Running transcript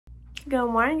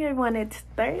Good morning, everyone. It's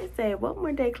Thursday. One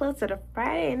more day closer to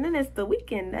Friday, and then it's the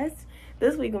weekend.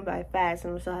 This week went by fast,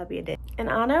 and I'm so happy it did. In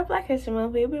honor of Black History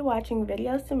Month, we'll be watching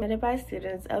videos submitted by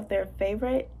students of their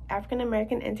favorite African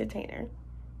American entertainer.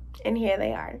 And here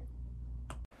they are.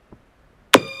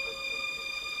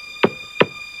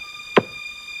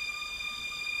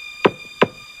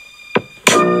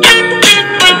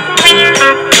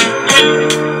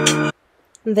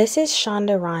 This is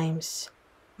Shonda Rhimes.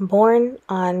 Born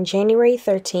on January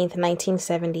 13th,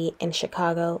 1970 in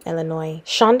Chicago, Illinois.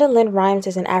 Shonda Lynn Rhimes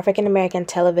is an African-American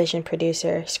television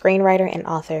producer, screenwriter, and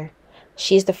author.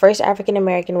 She is the first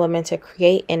African-American woman to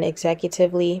create and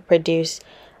executively produce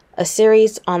a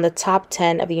series on the top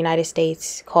 10 of the United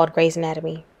States called Grey's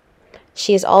Anatomy.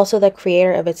 She is also the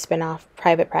creator of its spinoff,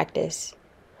 Private Practice,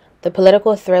 the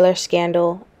political thriller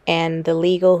Scandal, and the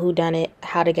legal whodunit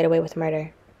How to Get Away with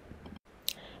Murder.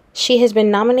 She has been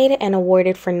nominated and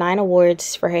awarded for 9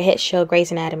 awards for her hit show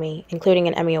Grey's Anatomy, including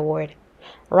an Emmy Award.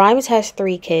 Rhimes has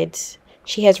 3 kids.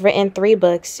 She has written 3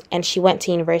 books, and she went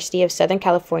to University of Southern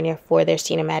California for their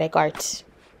cinematic arts.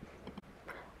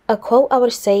 A quote I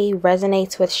would say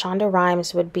resonates with Shonda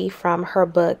Rhimes would be from her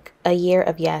book, A Year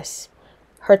of Yes.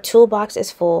 Her toolbox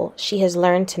is full. She has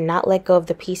learned to not let go of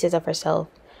the pieces of herself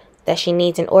that she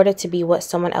needs in order to be what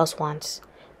someone else wants.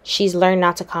 She's learned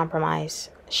not to compromise.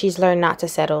 She's learned not to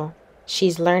settle.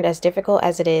 She's learned, as difficult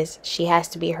as it is, she has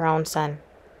to be her own sun.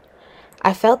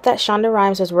 I felt that Shonda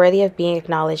Rhimes was worthy of being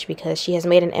acknowledged because she has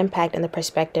made an impact in the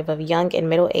perspective of young and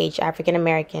middle-aged African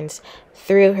Americans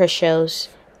through her shows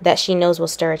that she knows will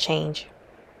stir a change.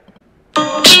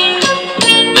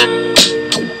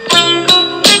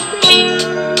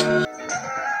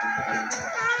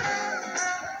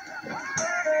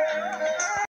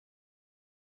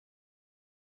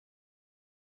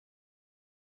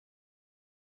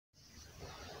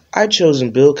 I've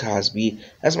chosen Bill Cosby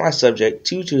as my subject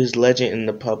due to his legend in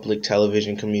the public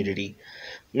television community.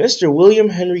 Mr. William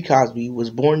Henry Cosby was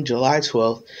born July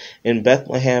 12th in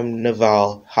Bethlehem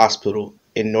Naval Hospital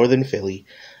in northern Philly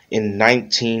in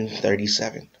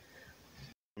 1937.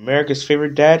 America's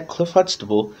favorite dad, Cliff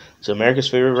Huxtable, to America's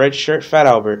favorite red shirt, Fat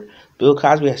Albert, Bill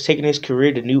Cosby has taken his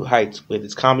career to new heights with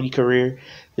his comedy career,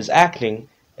 his acting,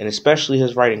 and especially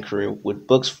his writing career with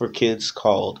books for kids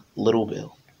called Little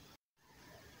Bill.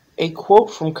 A quote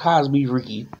from Cosby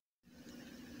reads,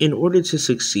 "In order to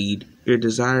succeed, your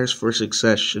desires for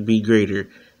success should be greater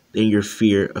than your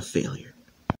fear of failure."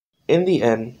 In the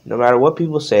end, no matter what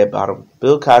people say about him,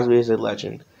 Bill Cosby is a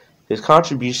legend. His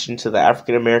contribution to the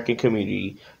African American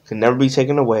community can never be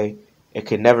taken away and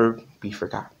can never be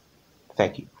forgotten.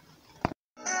 Thank you.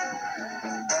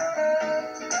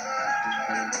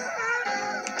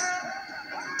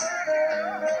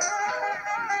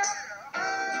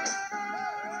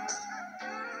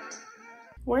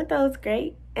 Weren't those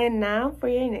great? And now for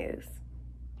your news.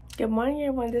 Good morning,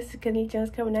 everyone. This is Kenny Jones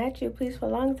coming at you. Please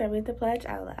follow along as I read the pledge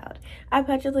out loud. I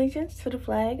pledge allegiance to the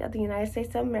flag of the United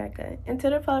States of America and to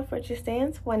the republic for which it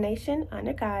stands, one nation,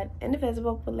 under God,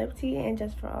 indivisible, with liberty and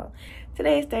justice for all.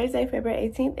 Today is Thursday, February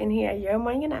 18th, and here are your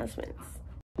morning announcements.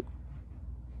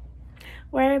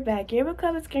 We're back. Yearbook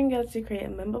Club is getting goals to create a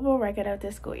memorable record of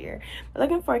this school year. We're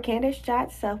looking for candid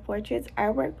shots, self-portraits,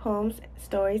 artwork, poems,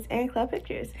 stories, and club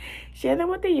pictures. Share them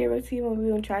with the yearbook team, and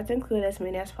we will try to include as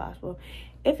many as possible.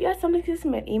 If you have something to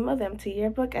submit, email them to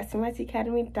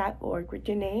yearbook@cmitacademy.org with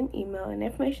your name, email, and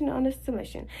information on the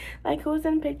submission, like who's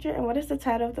in the picture and what is the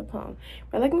title of the poem.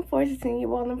 We're looking forward to seeing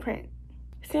you all in print.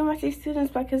 CMIT Students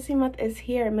Black History Month is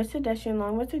here. Mr. Dushy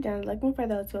along with Mr. Dunn looking for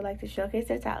those who would like to showcase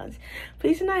their talents.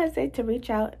 Please do not hesitate to reach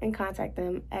out and contact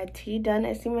them at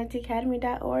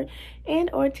tdunn@cmitacademy.org and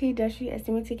or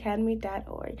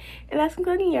tdushy@cmitacademy.org. And that's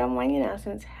concluding your morning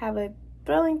announcements. Have a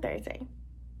thrilling Thursday.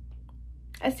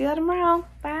 I'll see you all tomorrow.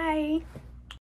 Bye.